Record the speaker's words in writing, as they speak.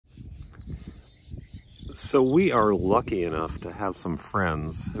So we are lucky enough to have some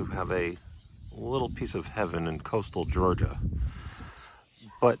friends who have a little piece of heaven in coastal Georgia.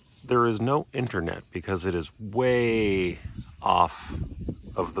 But there is no internet because it is way off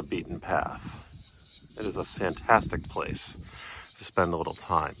of the beaten path. It is a fantastic place to spend a little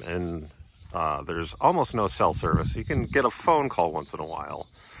time. And there's almost no cell service. You can get a phone call once in a while.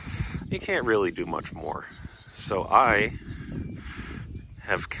 You can't really do much more. So I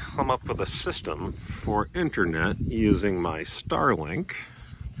have come up with a system for internet using my Starlink.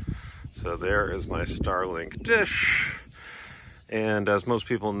 So there is my Starlink dish. And as most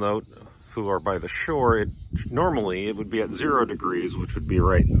people note who are by the shore, normally it would be at 0 degrees, which would be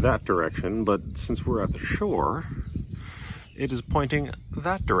right that direction. But since we're at the shore, it is pointing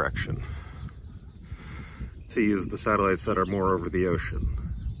that direction to use the satellites that are more over the ocean.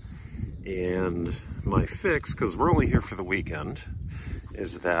 And my fix, because we're only here for the weekend,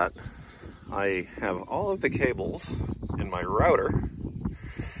 is that I have all of the cables in my router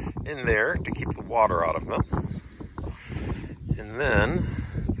in there to keep the water out of them. And then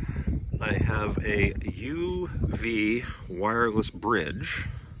I have a UV wireless bridge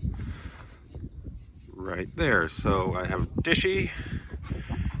right there. So I have dishy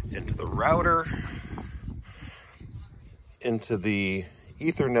into the router, into the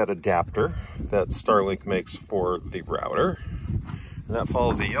Ethernet adapter that Starlink makes for the router. And that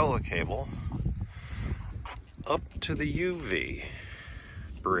follows the yellow cable up to the UV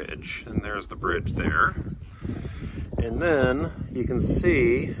bridge. And there's the bridge there. And then you can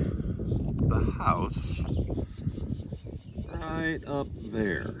see the house right up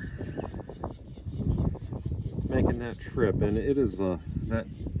there. It's making that trip, and it is that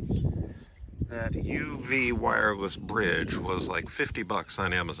UV wireless bridge was like 50 bucks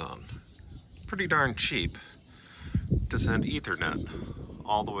on Amazon. Pretty darn cheap to send Ethernet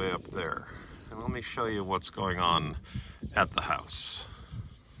all the way up there. And let me show you what's going on at the house.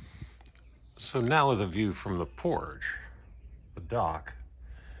 So now with a view from the porch, the dock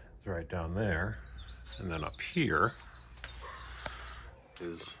is right down there. And then up here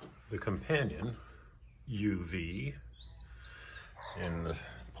is the companion UV, and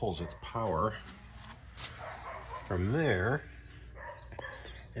pulls its power from there.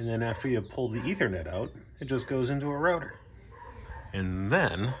 And then after you pull the Ethernet out, it just goes into a router. And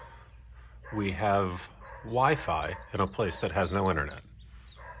then we have Wi-Fi in a place that has no internet.